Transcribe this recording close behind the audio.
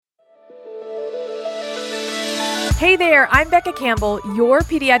Hey there, I'm Becca Campbell, your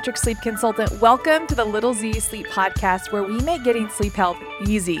pediatric sleep consultant. Welcome to the Little Z Sleep Podcast, where we make getting sleep help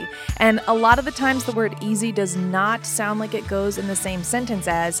easy. And a lot of the times the word easy does not sound like it goes in the same sentence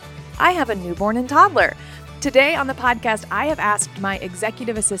as, I have a newborn and toddler. Today on the podcast, I have asked my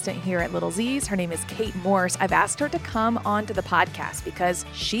executive assistant here at Little Z's, her name is Kate Morse. I've asked her to come onto the podcast because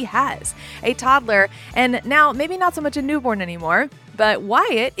she has a toddler and now maybe not so much a newborn anymore, but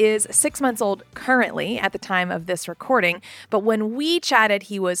Wyatt is 6 months old currently at the time of this recording. But when we chatted,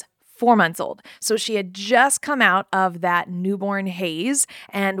 he was 4 months old. So she had just come out of that newborn haze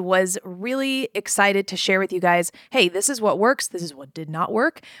and was really excited to share with you guys, hey, this is what works, this is what did not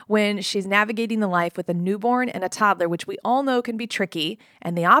work when she's navigating the life with a newborn and a toddler, which we all know can be tricky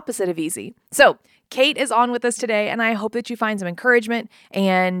and the opposite of easy. So Kate is on with us today, and I hope that you find some encouragement.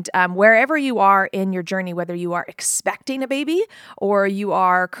 And wherever you are in your journey, whether you are expecting a baby or you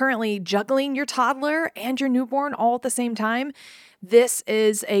are currently juggling your toddler and your newborn all at the same time, this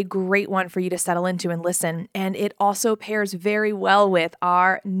is a great one for you to settle into and listen. And it also pairs very well with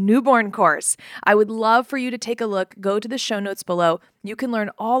our newborn course. I would love for you to take a look. Go to the show notes below. You can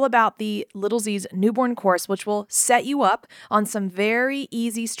learn all about the Little Z's newborn course, which will set you up on some very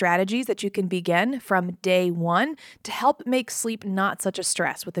easy strategies that you can begin from day one to help make sleep not such a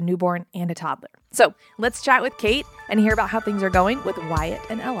stress with a newborn and a toddler. So let's chat with Kate and hear about how things are going with Wyatt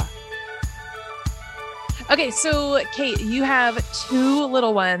and Ella. Okay, so Kate, you have two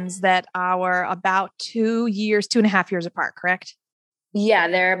little ones that are about 2.5 years apart, correct? Yeah,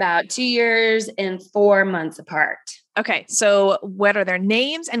 they're about 2 years and 4 months apart. Okay, so what are their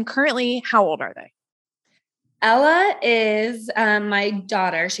names and currently how old are they? Ella is my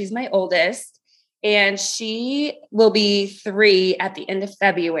daughter. She's my oldest, and she will be 3 at the end of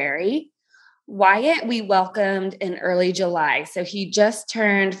February. Wyatt, we welcomed in early July, so he just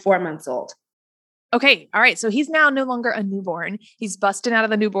turned 4 months old. Okay. All right. So he's now no longer a newborn. He's busting out of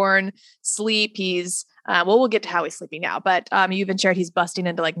the newborn sleep. He's, we'll get to how he's sleeping now, but you even shared he's busting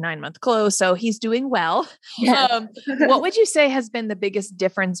into like 9-month clothes. So he's doing well. Yes. What would you say has been the biggest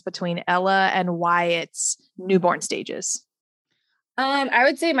difference between Ella and Wyatt's newborn stages? I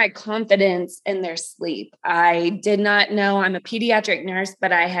would say my confidence in their sleep. I did not know, I'm a pediatric nurse,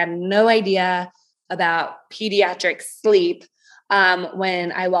 but I had no idea about pediatric sleep.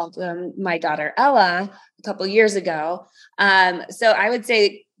 When I welcomed my daughter Ella a couple years ago. So I would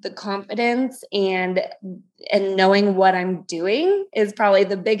say the confidence and knowing what I'm doing is probably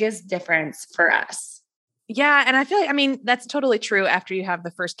the biggest difference for us. Yeah. And I feel like, I mean, that's totally true. After you have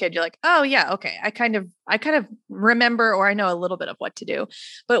the first kid, you're like, oh yeah, okay. I kind of remember, or I know a little bit of what to do,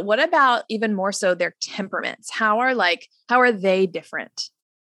 but what about even more so their temperaments? How are they different?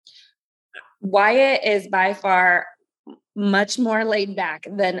 Wyatt is by far much more laid back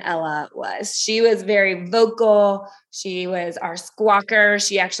than Ella was. She was very vocal. She was our squawker.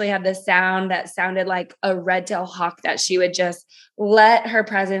 She actually had this sound that sounded like a red-tailed hawk that she would just let her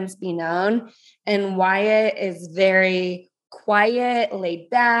presence be known. And Wyatt is very quiet, laid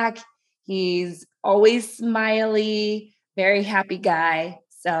back. He's always smiley, very happy guy.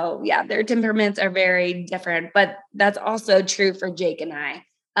 So yeah, their temperaments are very different, but that's also true for Jake and I.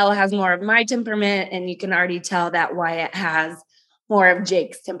 Ella has more of my temperament, and you can already tell that Wyatt has more of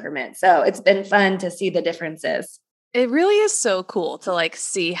Jake's temperament. So it's been fun to see the differences. It really is so cool to like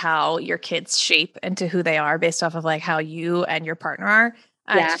see how your kids shape into who they are based off of like how you and your partner are.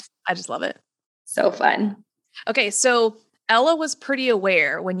 I just love it. So fun. Okay. So Ella was pretty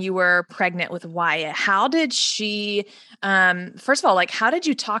aware when you were pregnant with Wyatt. How did she, first of all, like, how did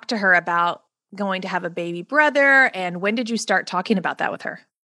you talk to her about going to have a baby brother? And when did you start talking about that with her?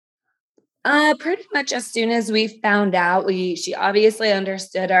 Pretty much as soon as we found out, she obviously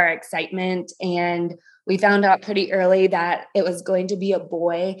understood our excitement, and we found out pretty early that it was going to be a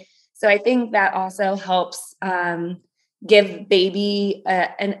boy. So I think that also helps give baby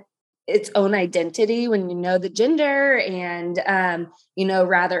its own identity when you know the gender and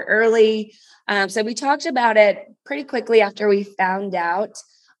rather early. So we talked about it pretty quickly after we found out.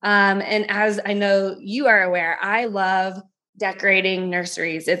 And as I know you are aware, I love decorating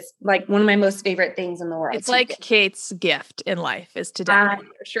nurseries. It's like one of my most favorite things in the world. It's like Kate's gift in life is to decorate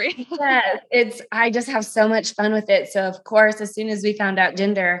a nursery. Yes, I just have so much fun with it. So of course, as soon as we found out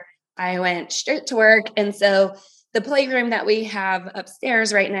gender, I went straight to work. And so the playroom that we have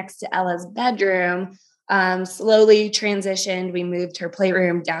upstairs right next to Ella's bedroom slowly transitioned. We moved her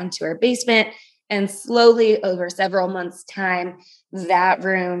playroom down to her basement, and slowly over several months' time, that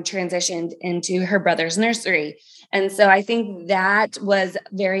room transitioned into her brother's nursery. And so I think that was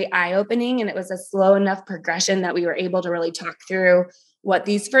very eye-opening, and it was a slow enough progression that we were able to really talk through what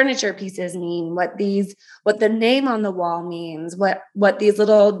these furniture pieces mean, what the name on the wall means, what these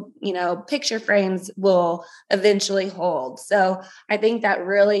little, picture frames will eventually hold. So I think that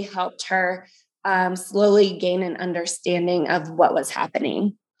really helped her slowly gain an understanding of what was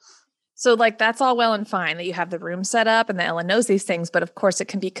happening. So like that's all well and fine that you have the room set up and that Ella knows these things, but of course it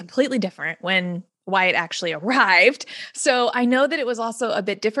can be completely different when Wyatt actually arrived. So I know that it was also a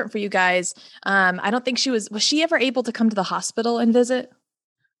bit different for you guys. I don't think was she ever able to come to the hospital and visit?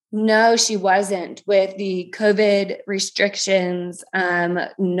 No, she wasn't. With the COVID restrictions,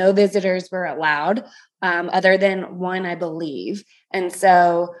 no visitors were allowed, other than one, I believe. And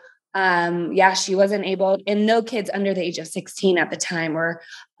so, she wasn't able, and no kids under the age of 16 at the time were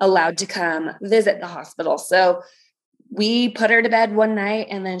allowed to come visit the hospital. So we put her to bed one night,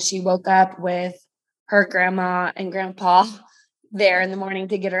 and then she woke up with her grandma and grandpa there in the morning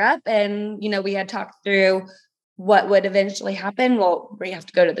to get her up. And, we had talked through what would eventually happen. Well, we have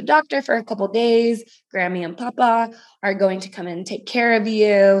to go to the doctor for a couple of days. Grammy and Papa are going to come and take care of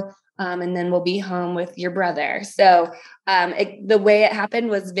you. And then we'll be home with your brother. So the way it happened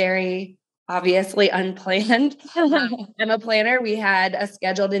was very obviously unplanned. I'm a planner. We had a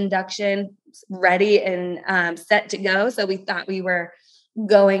scheduled induction ready and set to go. So we thought we were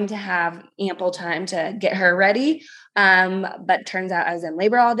going to have ample time to get her ready. But turns out I was in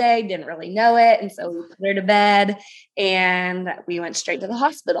labor all day, didn't really know it. And so we put her to bed and we went straight to the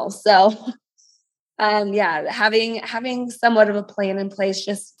hospital. So having somewhat of a plan in place,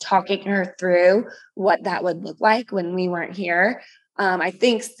 just talking her through what that would look like when we weren't here, I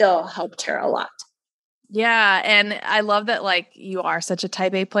think still helped her a lot. Yeah. And I love that like you are such a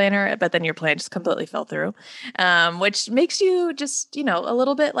type A planner, but then your plan just completely fell through, which makes you just, a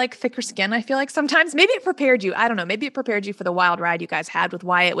little bit like thicker skin. I feel like sometimes maybe it prepared you. I don't know. Maybe it prepared you for the wild ride you guys had with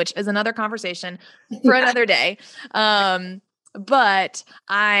Wyatt, which is another conversation for another day. But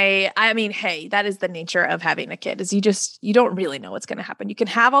I mean, hey, that is the nature of having a kid is you don't really know what's going to happen. You can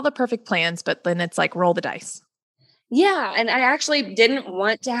have all the perfect plans, but then it's like roll the dice. Yeah. And I actually didn't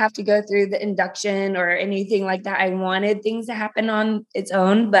want to have to go through the induction or anything like that. I wanted things to happen on its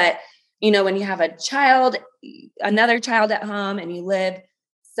own. But, when you have another child at home and you live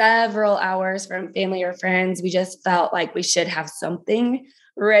several hours from family or friends, we just felt like we should have something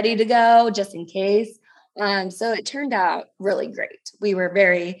ready to go just in case. So it turned out really great. We were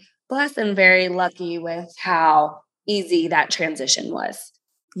very blessed and very lucky with how easy that transition was.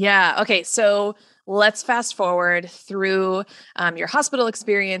 Yeah. Okay. So let's fast forward through your hospital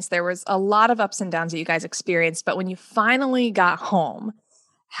experience. There was a lot of ups and downs that you guys experienced, but when you finally got home,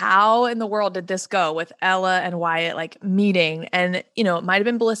 how in the world did this go with Ella and Wyatt like meeting? And, it might've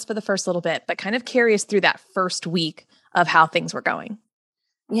been bliss for the first little bit, but kind of curious through that first week of how things were going.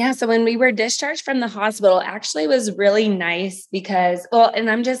 Yeah. So when we were discharged from the hospital, actually was really nice because, and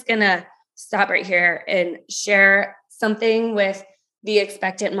I'm just going to stop right here and share something with the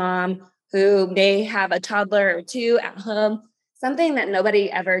expectant mom who may have a toddler or two at home, something that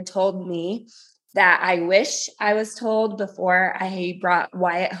nobody ever told me that I wish I was told before I brought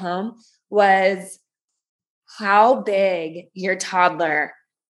Wyatt home was how big your toddler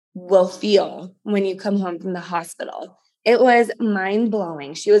will feel when you come home from the hospital. It was mind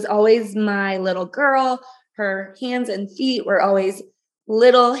blowing. She was always my little girl. Her hands and feet were always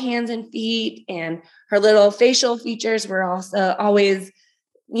little hands and feet, and her little facial features were also always,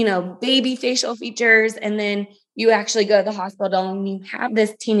 baby facial features. And then you actually go to the hospital and you have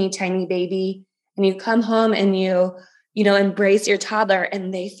this teeny tiny baby and you come home and you embrace your toddler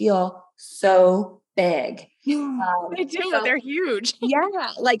and they feel so big. They do. So, they're huge.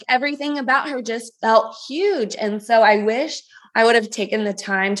 Yeah. Like everything about her just felt huge. And so I wish I would have taken the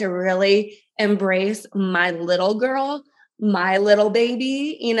time to really embrace my little girl, my little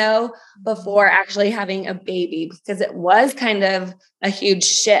baby, before actually having a baby, because it was kind of a huge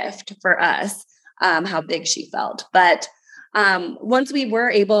shift for us, how big she felt. But once we were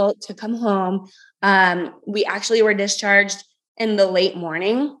able to come home, we actually were discharged in the late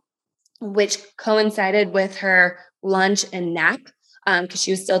morning, which coincided with her lunch and nap, because she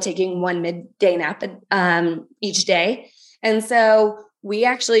was still taking one midday nap each day. And so we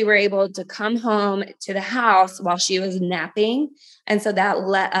actually were able to come home to the house while she was napping. And so that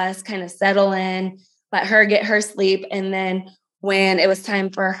let us kind of settle in, let her get her sleep. And then when it was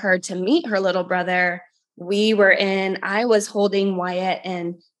time for her to meet her little brother, I was holding Wyatt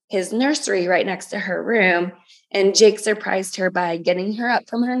in his nursery right next to her room. And Jake surprised her by getting her up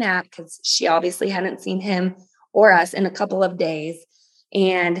from her nap because she obviously hadn't seen him or us in a couple of days.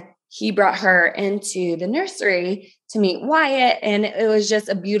 And he brought her into the nursery to meet Wyatt. And it was just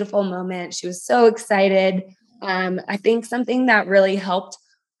a beautiful moment. She was so excited. I think something that really helped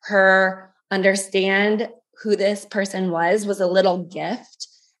her understand who this person was a little gift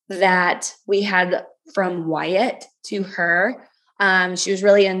that we had from Wyatt to her. She was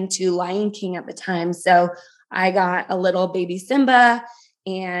really into Lion King at the time. So I got a little baby Simba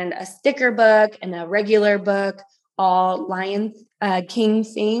and a sticker book and a regular book, all Lion King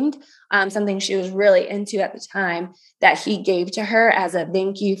themed, something she was really into at the time that he gave to her as a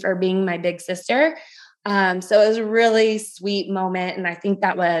thank you for being my big sister. So it was a really sweet moment. And I think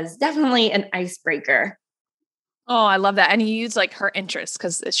that was definitely an icebreaker. Oh, I love that. And you use like her interests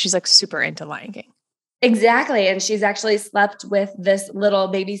because she's like super into Lion King. Exactly. And she's actually slept with this little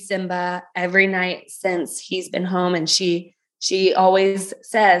baby Simba every night since he's been home. And she always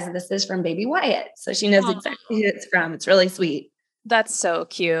says this is from baby Wyatt. So she knows exactly who it's from. It's really sweet. That's so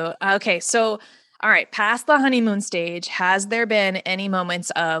cute. Okay. So, all right, past the honeymoon stage, has there been any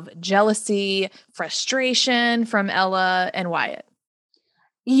moments of jealousy, frustration from Ella and Wyatt?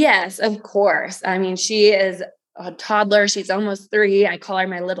 Yes, of course. I mean, she is a toddler. She's almost 3. I call her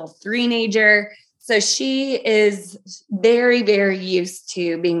my little three-nager. So she is very, very used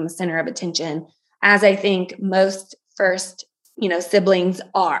to being the center of attention, as I think most first, siblings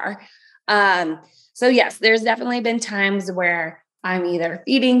are. So yes, there's definitely been times where I'm either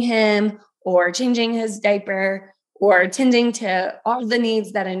feeding him or changing his diaper or tending to all the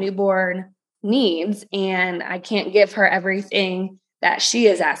needs that a newborn needs. And I can't give her everything that she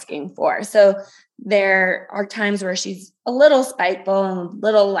is asking for. So there are times where she's a little spiteful and a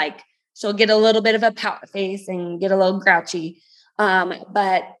little like she'll get a little bit of a pout face and get a little grouchy.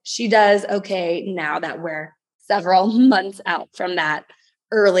 But she does okay now that we're several months out from that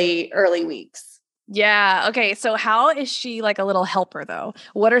early weeks. Yeah. Okay. So how is she like a little helper though?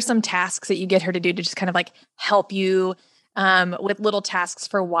 What are some tasks that you get her to do to just kind of like help you with little tasks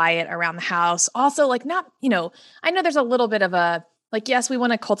for Wyatt around the house? Also, like not, I know there's a little bit of a like, yes, we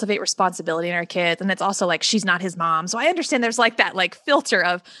want to cultivate responsibility in our kids. And it's also like, she's not his mom. So I understand there's like that like filter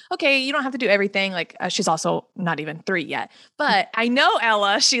of, okay, you don't have to do everything. Like she's also not even 3 yet, but I know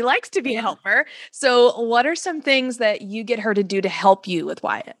Ella, she likes to be a helper. So what are some things that you get her to do to help you with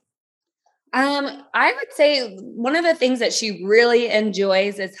Wyatt? I would say one of the things that she really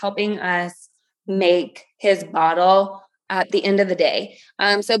enjoys is helping us make his bottle at the end of the day.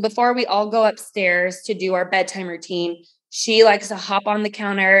 So before we all go upstairs to do our bedtime routine, she likes to hop on the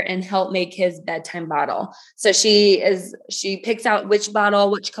counter and help make his bedtime bottle. So she picks out which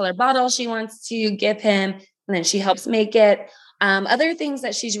color bottle she wants to give him, and then she helps make it. Other things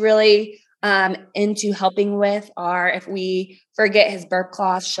that she's really into helping with are if we forget his burp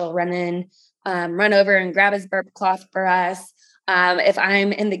cloth, she'll run over and grab his burp cloth for us. If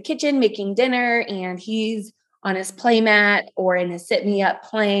I'm in the kitchen making dinner and he's on his play mat or in his sit me up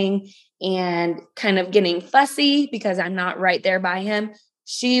playing and kind of getting fussy because I'm not right there by him,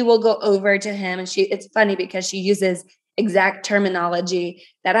 she will go over to him and it's funny because she uses exact terminology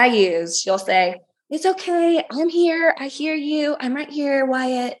that I use. She'll say, "It's okay. I'm here. I hear you. I'm right here,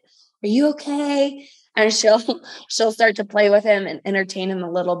 Wyatt. Are you okay?" And she'll start to play with him and entertain him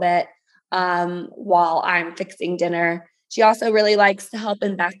a little bit while I'm fixing dinner. She also really likes to help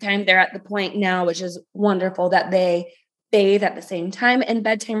in bath time. They're at the point now, which is wonderful, that they bathe at the same time in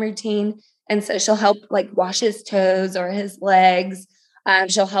bedtime routine. And so she'll help like wash his toes or his legs.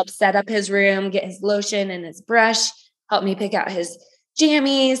 She'll help set up his room, get his lotion and his brush, help me pick out his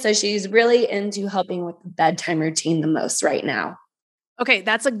jammies. So she's really into helping with the bedtime routine the most right now. Okay,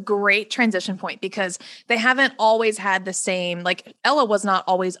 that's a great transition point because they haven't always had the same, like Ella was not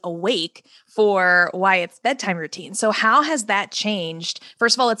always awake for Wyatt's bedtime routine. So how has that changed?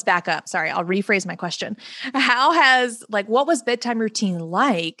 First of all, let's back up. Sorry, I'll rephrase my question. What was bedtime routine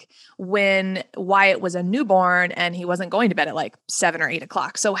like when Wyatt was a newborn and he wasn't going to bed at like 7 or 8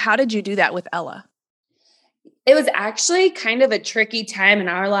 o'clock? So how did you do that with Ella? It was actually kind of a tricky time in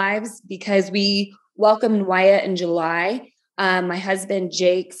our lives because we welcomed Wyatt in July. My husband,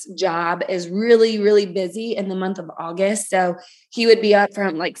 Jake's job is really, really busy in the month of August. So he would be up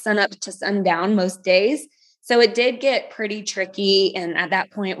from like sun up to sundown most days. So it did get pretty tricky. And at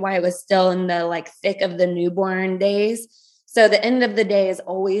that point, Wyatt was still in the like thick of the newborn days. So the end of the day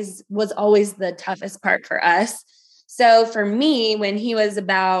was always the toughest part for us. So for me, when he was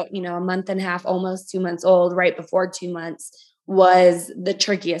about, a month and a half, almost 2 months old, right before 2 months, was the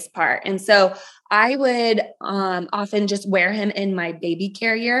trickiest part. And so I would often just wear him in my baby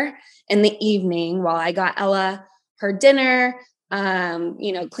carrier in the evening while I got Ella her dinner,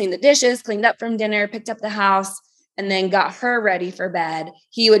 cleaned the dishes, cleaned up from dinner, picked up the house. and then got her ready for bed,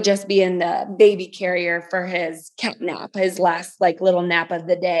 he would just be in the baby carrier for his cat nap, his last like little nap of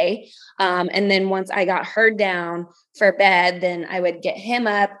the day. And then once I got her down for bed, then I would get him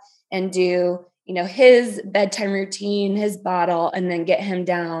up and do, his bedtime routine, his bottle, and then get him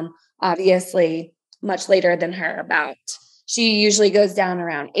down, obviously much later than her. She usually goes down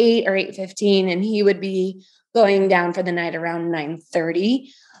around 8 or 8:15, and he would be going down for the night around 9:30.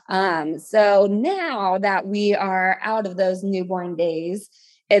 So now that we are out of those newborn days,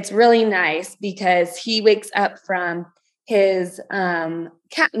 it's really nice because he wakes up from his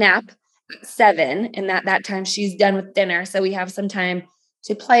cat nap at 7, and at that time she's done with dinner. So we have some time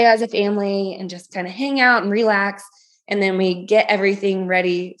to play as a family and just kind of hang out and relax. And then we get everything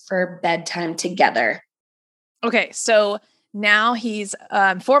ready for bedtime together. Okay, so now he's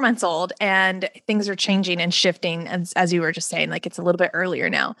 4 months old and things are changing and shifting. As you were just saying, like it's a little bit earlier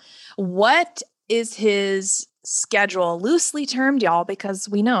now. What is his schedule? Loosely termed, y'all, because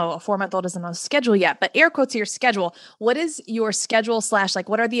we know a 4-month-old isn't on schedule yet, but air quotes your schedule. What is your schedule / like,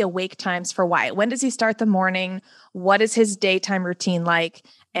 what are the awake times for Wyatt? When does he start the morning? What is his daytime routine like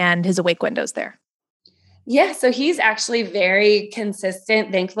and his awake windows there? Yeah, so he's actually very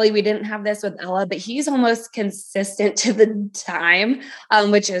consistent. Thankfully, we didn't have this with Ella, but he's almost consistent to the time,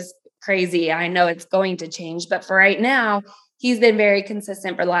 which is crazy. I know it's going to change, but for right now, he's been very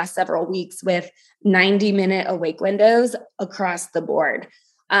consistent for the last several weeks with 90-minute awake windows across the board.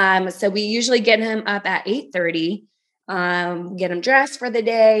 So we usually get him up at 8:30, get him dressed for the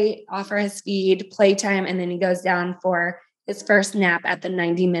day, offer his feed, playtime, and then he goes down for his first nap at the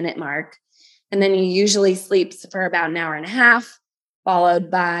 90-minute mark. And then he usually sleeps for about an hour and a half,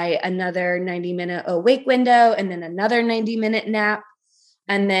 followed by another 90-minute awake window and then another 90-minute nap.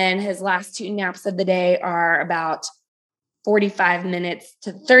 And then his last 2 naps of the day are about 45 minutes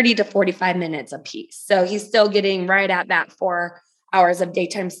to 30 to 45 minutes apiece. So he's still getting right at that 4 hours of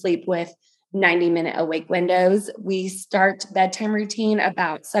daytime sleep with 90-minute awake windows. We start bedtime routine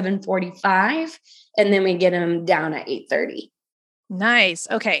about 7:45, and then we get him down at 8:30. Nice.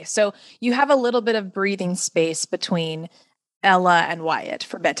 Okay. So you have a little bit of breathing space between Ella and Wyatt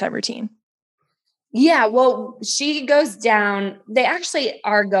for bedtime routine. Yeah, well, she goes down. They actually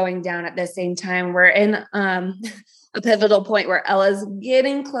are going down at the same time. We're in a pivotal point where Ella's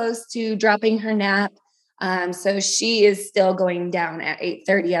getting close to dropping her nap. So she is still going down at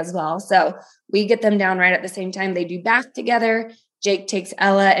 8:30 as well. So we get them down right at the same time. They do bath together. Jake takes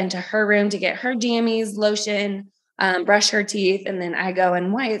Ella into her room to get her jammies, lotion, brush her teeth, and then I go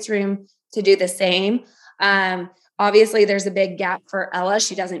in Wyatt's room to do the same. Obviously, there's a big gap for Ella.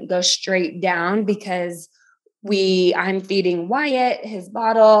 She doesn't go straight down because I'm feeding Wyatt his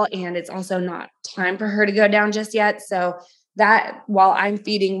bottle, and it's also not time for her to go down just yet. So that while I'm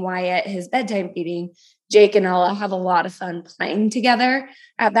feeding Wyatt his bedtime feeding, Jake and Ella have a lot of fun playing together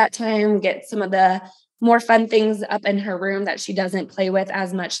at that time. We get some of the more fun things up in her room that she doesn't play with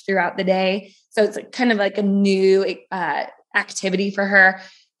as much throughout the day. So it's kind of like a new activity for her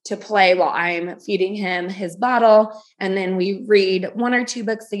to play while I'm feeding him his bottle. And then we read 1 or 2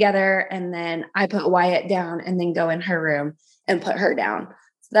 books together. And then I put Wyatt down and then go in her room and put her down.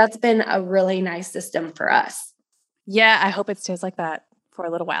 So that's been a really nice system for us. Yeah, I hope it stays like that for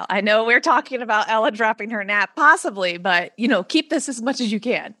a little while. I know we're talking about Ella dropping her nap possibly, but keep this as much as you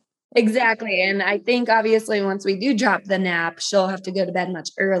can. Exactly. And I think obviously once we do drop the nap, she'll have to go to bed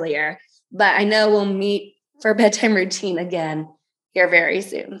much earlier. But I know we'll meet for bedtime routine again here very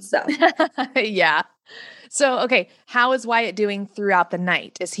soon. So yeah. So, okay. How is Wyatt doing throughout the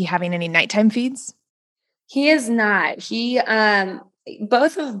night? Is he having any nighttime feeds? He is not.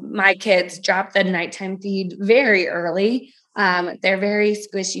 Both of my kids dropped the nighttime feed very early. They're very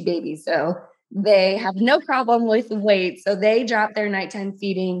squishy babies, so they have no problem with weight. So they drop their nighttime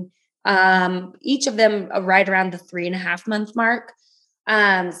feeding. Each of them right around the 3.5-month mark.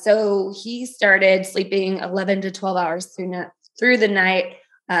 So he started sleeping 11 to 12 hours through the night,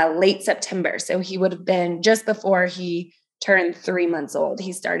 late September. So he would have been just before he turned 3 months old.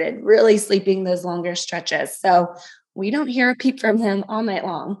 He started really sleeping those longer stretches. So we don't hear a peep from him all night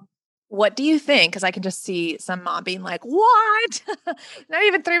long. What do you think? Because I can just see some mom being like, what? Not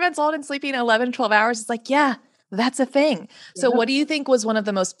even 3 months old and sleeping 11, 12 hours. It's like, yeah, that's a thing. So what do you think was one of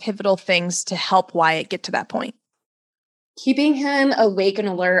the most pivotal things to help Wyatt get to that point? Keeping him awake and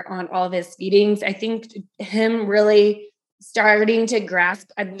alert on all of his feedings. I think him really starting to grasp,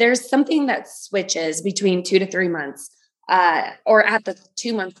 there's something that switches between 2 to 3 months or at the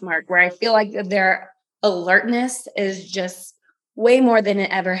 2-month mark where I feel like their alertness is just way more than it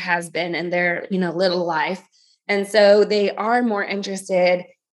ever has been in their, little life. And so they are more interested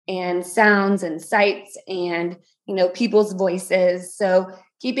and sounds and sights and, people's voices. So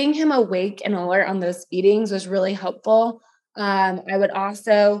keeping him awake and alert on those feedings was really helpful. I would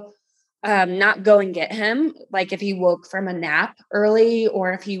also not go and get him. Like if he woke from a nap early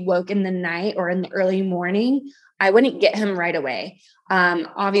or if he woke in the night or in the early morning, I wouldn't get him right away.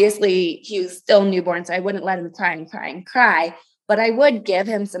 Obviously, he was still newborn, so I wouldn't let him cry and cry and cry. But I would give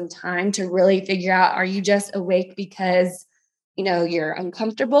him some time to really figure out, are you just awake because, you're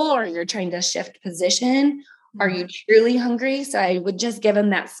uncomfortable or you're trying to shift position? Are you truly hungry? So I would just give him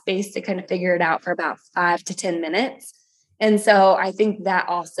that space to kind of figure it out for about 5 to 10 minutes. And so I think that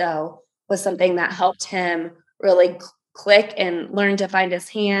also was something that helped him really click and learn to find his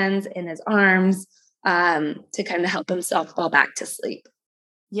hands and his arms to kind of help himself fall back to sleep.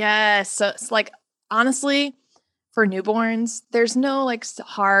 Yes. So it's like, honestly, for newborns, there's no like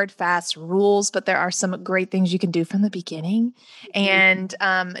hard, fast rules, but there are some great things you can do from the beginning. And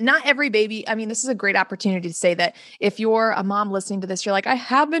not every baby, I mean, this is a great opportunity to say that if you're a mom listening to this, you're like, I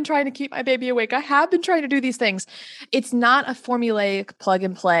have been trying to keep my baby awake. I have been trying to do these things. It's not a formulaic plug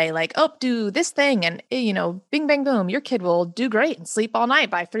and play, like, oh, do this thing and, bing, bang, boom, your kid will do great and sleep all night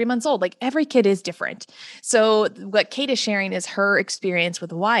by 3 months old. Like every kid is different. So what Kate is sharing is her experience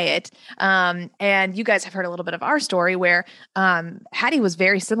with Wyatt. And you guys have heard a little bit of our story where Hattie was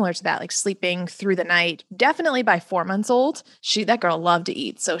very similar to that, like sleeping through the night. Definitely by 4 months old, that girl loved to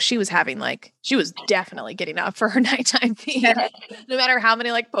eat. So she was she was definitely getting up for her nighttime feed, no matter how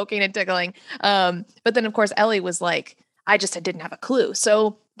many like poking and tickling. But then of course Ellie was like, I just didn't have a clue.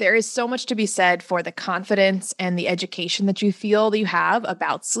 So there is so much to be said for the confidence and the education that you feel that you have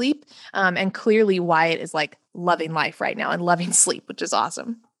about sleep. And clearly Wyatt is like loving life right now and loving sleep, which is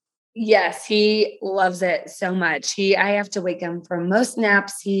awesome. Yes, he loves it so much. I have to wake him from most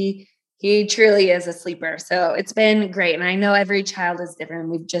naps. He truly is a sleeper. So it's been great. And I know every child is different.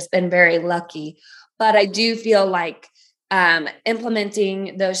 We've just been very lucky. But I do feel like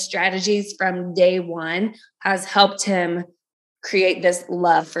implementing those strategies from day one has helped him create this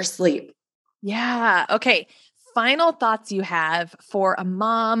love for sleep. Yeah. Okay. Final thoughts you have for a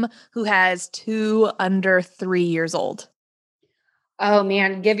mom who has 2 under 3 years old. Oh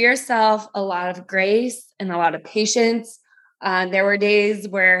man, give yourself a lot of grace and a lot of patience. There were days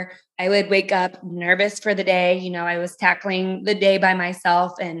where I would wake up nervous for the day. I was tackling the day by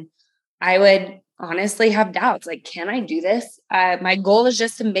myself and I would honestly have doubts. Like, can I do this? My goal is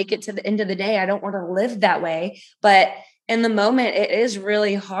just to make it to the end of the day. I don't want to live that way. But in the moment, it is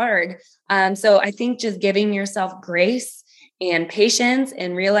really hard. So I think just giving yourself grace and patience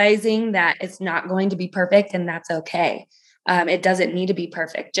and realizing that it's not going to be perfect and that's okay. It doesn't need to be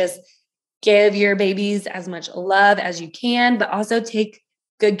perfect. Just give your babies as much love as you can, but also take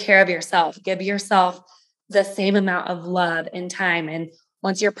good care of yourself. Give yourself the same amount of love and time. And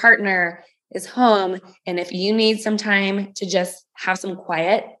once your partner is home, and if you need some time to just have some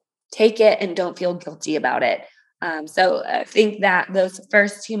quiet, take it and don't feel guilty about it. So I think that those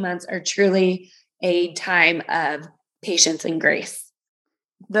first 2 months are truly a time of patience and grace.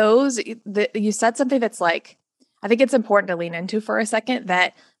 You said something that's like, I think it's important to lean into for a second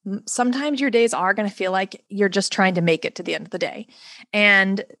that sometimes your days are going to feel like you're just trying to make it to the end of the day.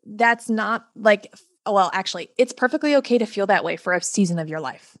 And that's not like, well, actually, it's perfectly okay to feel that way for a season of your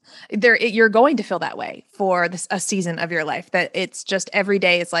life. You're going to feel that way for a season of your life, that it's just every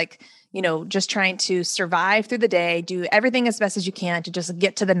day is like, just trying to survive through the day, do everything as best as you can to just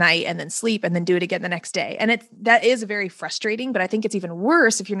get to the night and then sleep and then do it again the next day. And that is very frustrating, but I think it's even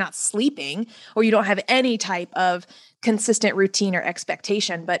worse if you're not sleeping or you don't have any type of consistent routine or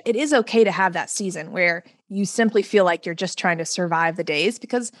expectation. But it is okay to have that season where you simply feel like you're just trying to survive the days,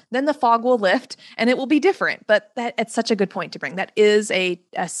 because then the fog will lift and it will be different. But it's such a good point to bring. That is a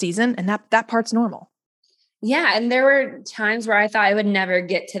season, and that part's normal. Yeah. And there were times where I thought I would never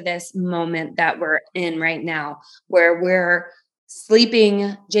get to this moment that we're in right now, where we're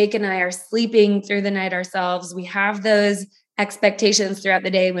sleeping. Jake and I are sleeping through the night ourselves. We have those expectations throughout the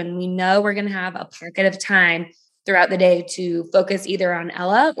day when we know we're going to have a pocket of time throughout the day to focus either on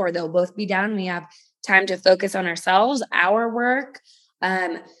Ella or they'll both be down. We have time to focus on ourselves, our work.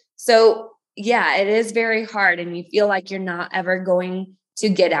 So yeah, it is very hard and you feel like you're not ever going to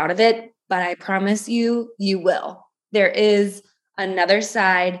get out of it. But I promise you, you will. There is another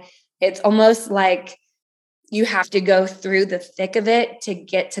side. It's almost like you have to go through the thick of it to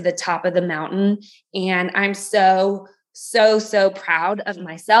get to the top of the mountain. And I'm so proud of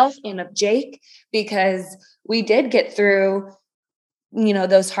myself and of Jake, because we did get through,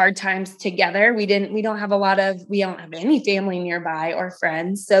 those hard times together. We don't have any family nearby or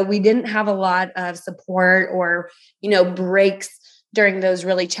friends. So we didn't have a lot of support or, breaks during those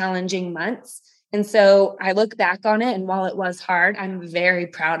really challenging months. And so I look back on it, and while it was hard, I'm very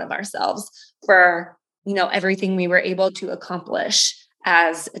proud of ourselves for, everything we were able to accomplish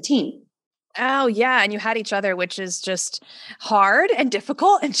as a team. Oh, yeah. And you had each other, which is just hard and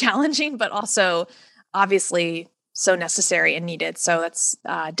difficult and challenging, but also obviously so necessary and needed. So that's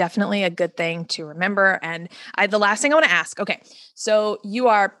definitely a good thing to remember. And the last thing I want to ask, okay, so you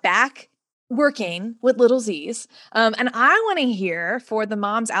are back working with Little Z's. And I want to hear for the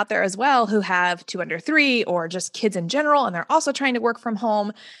moms out there as well who have 2 under 3 or just kids in general, and they're also trying to work from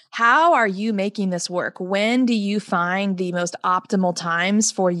home. How are you making this work? When do you find the most optimal times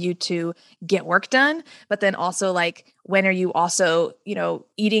for you to get work done? But then also when are you also,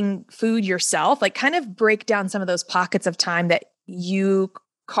 eating food yourself? Kind of break down some of those pockets of time that you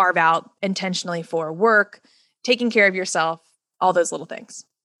carve out intentionally for work, taking care of yourself, all those little things.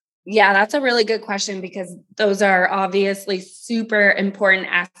 Yeah, that's a really good question because those are obviously super important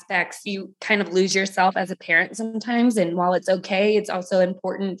aspects. You kind of lose yourself as a parent sometimes. And while it's okay, it's also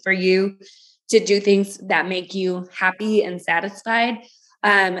important for you to do things that make you happy and satisfied.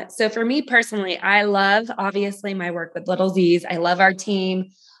 So for me personally, I love obviously my work with Little Z's. I love our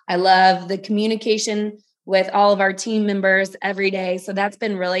team. I love the communication with all of our team members every day. So that's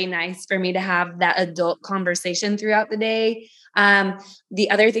been really nice for me to have that adult conversation throughout the day. The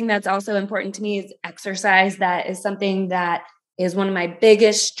other thing that's also important to me is exercise. That is something that is one of my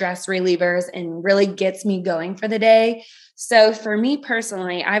biggest stress relievers and really gets me going for the day. So for me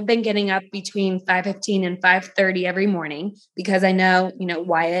personally, I've been getting up between 5:15 and 5:30 every morning because I know,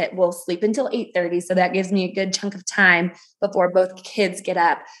 Wyatt will sleep until 8:30. So that gives me a good chunk of time before both kids get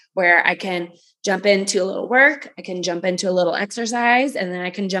up where I can jump into a little work, I can jump into a little exercise, and then I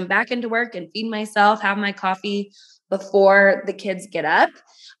can jump back into work and feed myself, have my coffee before the kids get up.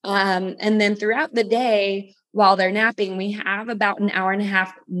 And then throughout the day, while they're napping, we have about an hour and a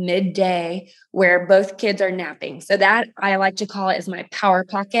half midday where both kids are napping. So that I like to call it is my power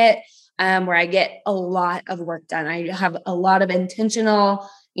pocket, where I get a lot of work done. I have a lot of intentional,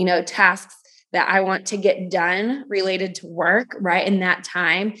 tasks that I want to get done related to work right in that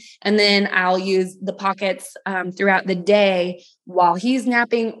time. And then I'll use the pockets throughout the day while he's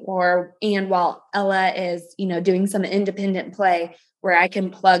napping and while Ella is, doing some independent play where I can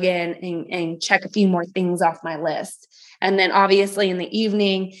plug in and check a few more things off my list. And then obviously in the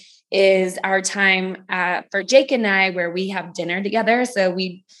evening is our time for Jake and I where we have dinner together. So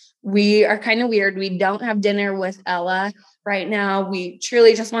we are kind of weird. We don't have dinner with Ella right now. We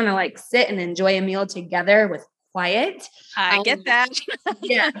truly just want to sit and enjoy a meal together with quiet. I get that.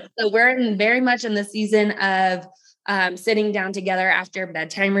 Yeah. So we're very much in the season of sitting down together after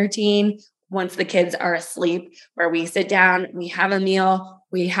bedtime routine once the kids are asleep, where we sit down, we have a meal,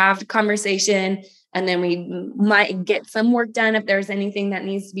 we have conversation, and then we might get some work done if there's anything that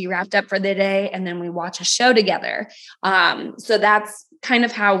needs to be wrapped up for the day. And then we watch a show together. So that's kind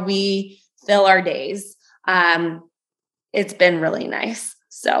of how we fill our days. It's been really nice.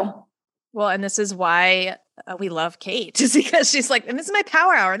 So, well, and this is why we love Kate, is because she's like, and this is my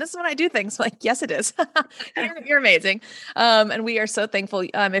power hour. And this is when I do things. I'm like, yes, it is. You're amazing. And we are so thankful.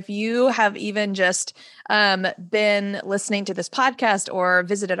 If you have even just been listening to this podcast or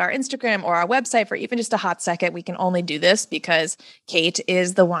visited our Instagram or our website for even just a hot second, we can only do this because Kate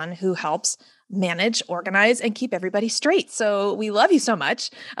is the one who helps manage, organize, and keep everybody straight. So we love you so much.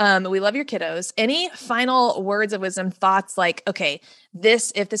 We love your kiddos. Any final words of wisdom, thoughts okay,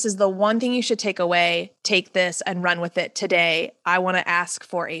 if this is the one thing you should take away, take this and run with it today. I want to ask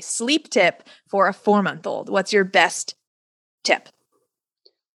for a sleep tip for a 4-month-old. What's your best tip?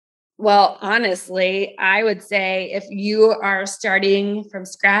 Well, honestly, I would say if you are starting from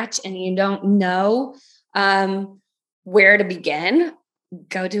scratch and you don't know where to begin,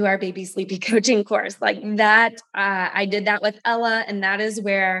 go to our baby sleepy coaching course that. I did that with Ella, and that is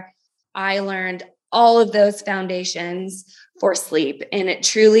where I learned all of those foundations for sleep. And it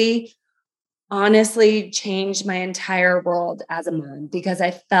truly, honestly changed my entire world as a mom because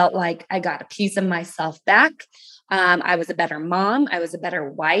I felt like I got a piece of myself back. I was a better mom. I was a better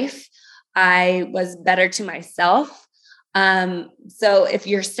wife. I was better to myself. So if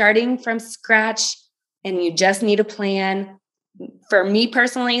you're starting from scratch and you just need a plan, for me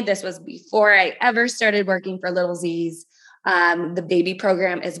personally, this was before I ever started working for Little Z's. The baby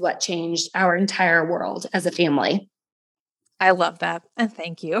program is what changed our entire world as a family. I love that. And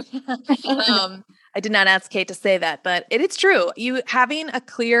thank you. I did not ask Kate to say that, but it's true. You having a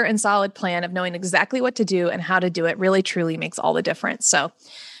clear and solid plan of knowing exactly what to do and how to do it really truly makes all the difference. So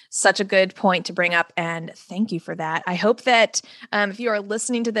Such a good point to bring up, and thank you for that. I hope that if you are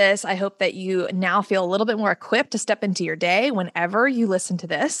listening to this, I hope that you now feel a little bit more equipped to step into your day whenever you listen to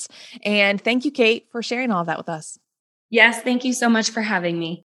this. And thank you, Kate, for sharing all of that with us. Yes, thank you so much for having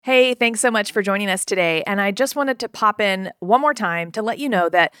me. Hey, thanks so much for joining us today. And I just wanted to pop in one more time to let you know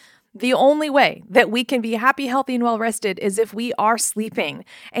that the only way that we can be happy, healthy, and well-rested is if we are sleeping.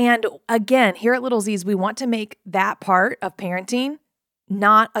 And again, here at Little Z's, we want to make that part of parenting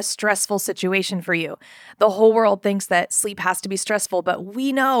not a stressful situation for you. The whole world thinks that sleep has to be stressful, but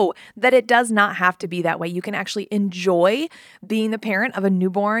we know that it does not have to be that way. You can actually enjoy being the parent of a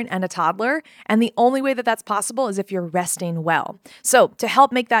newborn and a toddler, and the only way that that's possible is if you're resting well. So to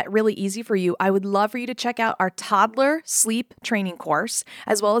help make that really easy for you, I would love for you to check out our toddler sleep training course,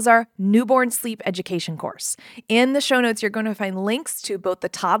 as well as our newborn sleep education course. In the show notes, you're going to find links to both the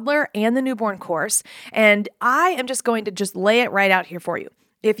toddler and the newborn course, and I am just going to lay it right out here for you.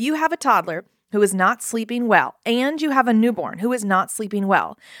 If you have a toddler who is not sleeping well and you have a newborn who is not sleeping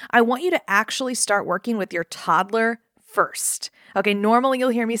well, I want you to actually start working with your toddler first. Okay, normally you'll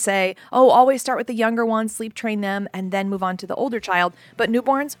hear me say, always start with the younger ones, sleep train them, and then move on to the older child. But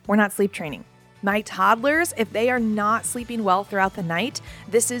newborns, we're not sleep training. My toddlers, if they are not sleeping well throughout the night,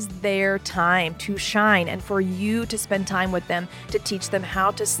 this is their time to shine and for you to spend time with them to teach them how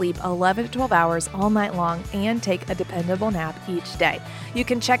to sleep 11 to 12 hours all night long and take a dependable nap each day. You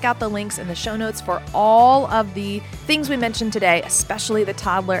can check out the links in the show notes for all of the things we mentioned today, especially the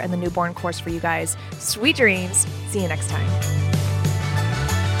toddler and the newborn course for you guys. Sweet dreams. See you next time.